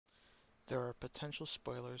There are potential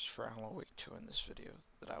spoilers for Alan Wake 2 in this video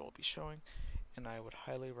that I will be showing, and I would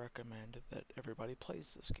highly recommend that everybody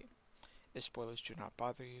plays this game. If spoilers do not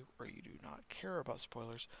bother you, or you do not care about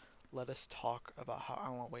spoilers, let us talk about how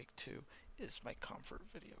Alan Wake 2 is my comfort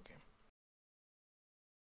video game.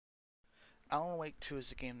 Alan Wake 2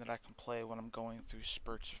 is a game that I can play when I'm going through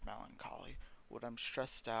spurts of melancholy, when I'm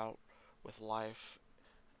stressed out with life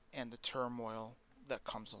and the turmoil that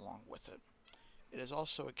comes along with it. It is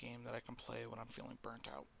also a game that I can play when I'm feeling burnt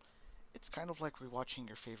out. It's kind of like rewatching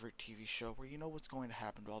your favorite TV show where you know what's going to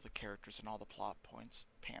happen to all the characters and all the plot points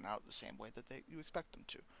pan out the same way that you expect them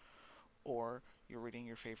to. Or you're reading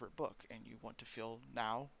your favorite book and you want to feel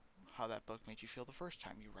now how that book made you feel the first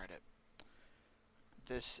time you read it.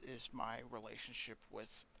 This is my relationship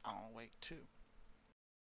with Alan Wake 2.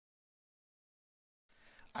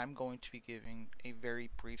 I'm going to be giving a very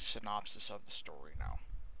brief synopsis of the story now.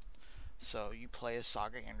 So you play as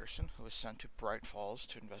Saga Anderson, who is sent to Bright Falls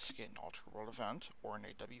to investigate an altered world event, or an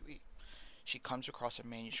AWE. She comes across a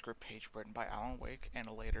manuscript page written by Alan Wake,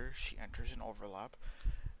 and later she enters an overlap.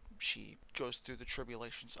 She goes through the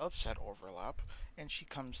tribulations of said overlap, and she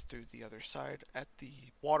comes through the other side at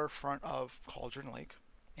the waterfront of Cauldron Lake,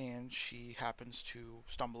 and she happens to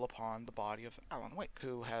stumble upon the body of Alan Wake,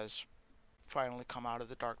 who has finally come out of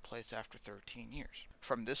the dark place after 13 years.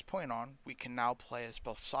 From this point on, we can now play as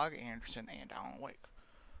both Saga Anderson and Alan Wake.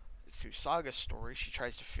 Through Saga's story, she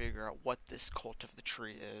tries to figure out what this cult of the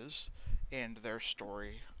tree is, and their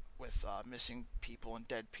story with missing people and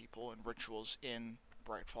dead people and rituals in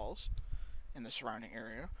Bright Falls and the surrounding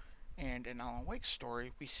area. And in Alan Wake's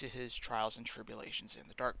story, we see his trials and tribulations in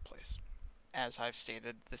the dark place. As I've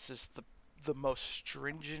stated, this is the most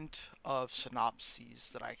stringent of synopses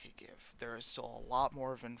that I could give. There is still a lot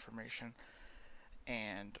more of information,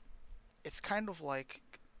 and it's kind of like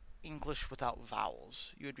English without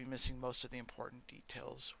vowels. You would be missing most of the important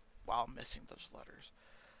details while missing those letters.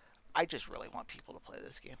 I just really want people to play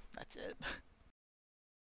this game. That's it.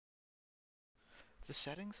 The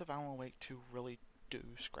settings of Alan Wake 2 really do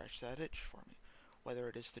scratch that itch for me. Whether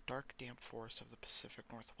it is the dark, damp forests of the Pacific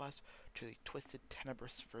Northwest to the twisted,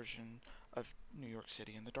 tenebrous version of New York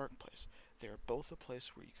City in the Dark Place, they are both a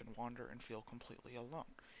place where you can wander and feel completely alone.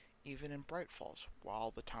 Even in Bright Falls,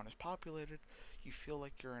 while the town is populated, you feel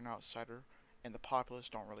like you're an outsider, and the populace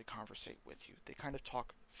don't really conversate with you. They kind of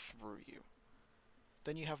talk through you.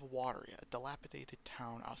 Then you have Watery, a dilapidated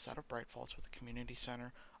town outside of Bright Falls with a community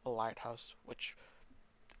center, a lighthouse, which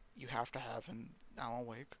you have to have in Alan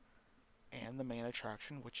Wake, and the main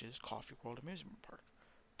attraction, which is Coffee World Amusement Park.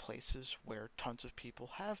 Places where tons of people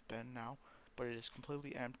have been now, but it is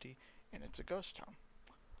completely empty and it's a ghost town.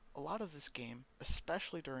 A lot of this game,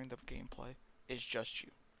 especially during the gameplay, is just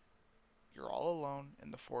you. You're all alone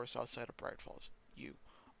in the forest outside of Bright Falls. You,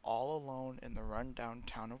 all alone in the run-down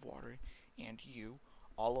town of Watery, and you,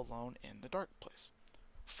 all alone in the dark place.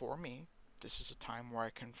 For me, this is a time where I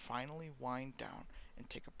can finally wind down and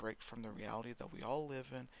take a break from the reality that we all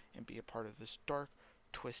live in and be a part of this dark,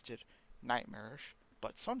 twisted, nightmarish,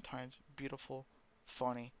 but sometimes beautiful,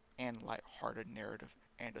 funny, and light-hearted narrative,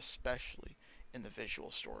 and especially in the visual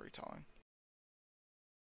storytelling.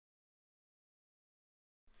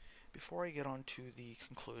 Before I get on to the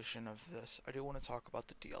conclusion of this, I do want to talk about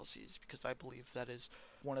the DLCs because I believe that is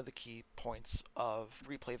one of the key points of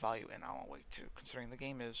replay value in Alan Wake 2, considering the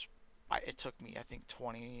game is it took me I think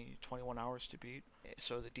 21 hours to beat,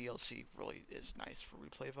 so the DLC really is nice for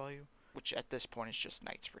replay value, which at this point is just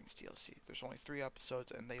Night Springs DLC. There's only 3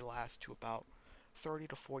 episodes and they last to about 30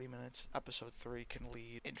 to 40 minutes. Episode 3 can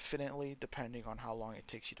lead infinitely depending on how long it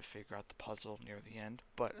takes you to figure out the puzzle near the end,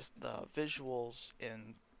 but the visuals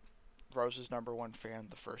in Rose's number one fan,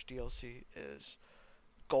 the first DLC, is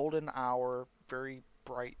Golden Hour, very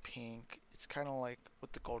bright pink. It's kind of like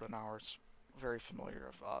with the Golden Hours, very familiar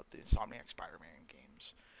of the Insomniac Spider-Man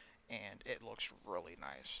games, and it looks really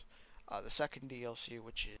nice. The second DLC,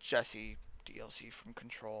 which is Jesse DLC from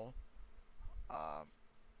Control, uh,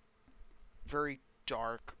 very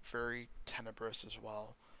dark, very tenebrous as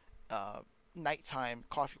well. Uh, Nighttime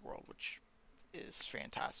Coffee World, which is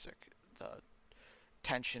fantastic. The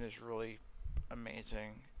tension is really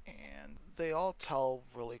amazing, and they all tell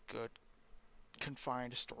really good,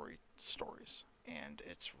 confined stories, and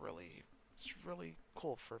it's really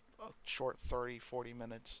cool for a short 30, 40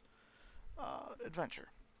 minutes adventure.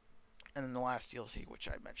 And then the last DLC, which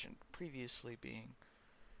I mentioned previously, being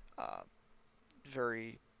uh,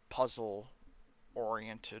 very puzzle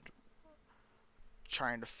oriented,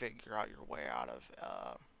 trying to figure out your way out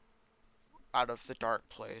of the dark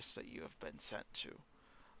place that you have been sent to.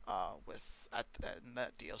 With in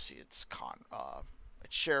that DLC, it's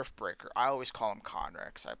It's Sheriff Breaker. I always call him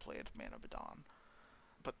Conrad 'cause I played Man of Medan.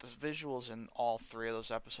 But the visuals in all three of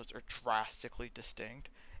those episodes are drastically distinct,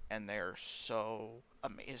 and they're so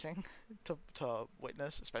amazing to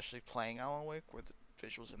witness, especially playing Alan Wake, where the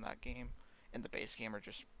visuals in that game, in the base game, are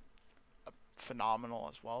just phenomenal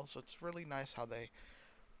as well. So it's really nice how they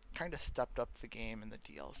kind of stepped up the game in the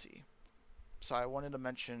DLC. So I wanted to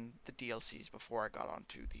mention the DLCs before I got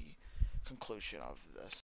onto the conclusion of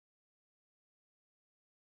this.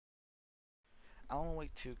 Alan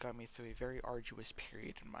Wake 2 got me through a very arduous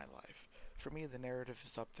period in my life. For me, the narrative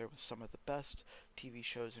is up there with some of the best TV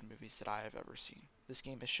shows and movies that I have ever seen. This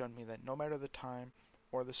game has shown me that no matter the time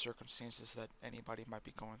or the circumstances that anybody might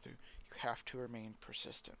be going through, you have to remain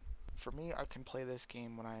persistent. For me, I can play this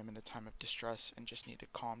game when I am in a time of distress and just need to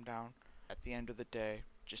calm down. At the end of the day,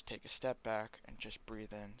 just take a step back and just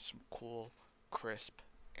breathe in some cool, crisp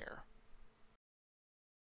air.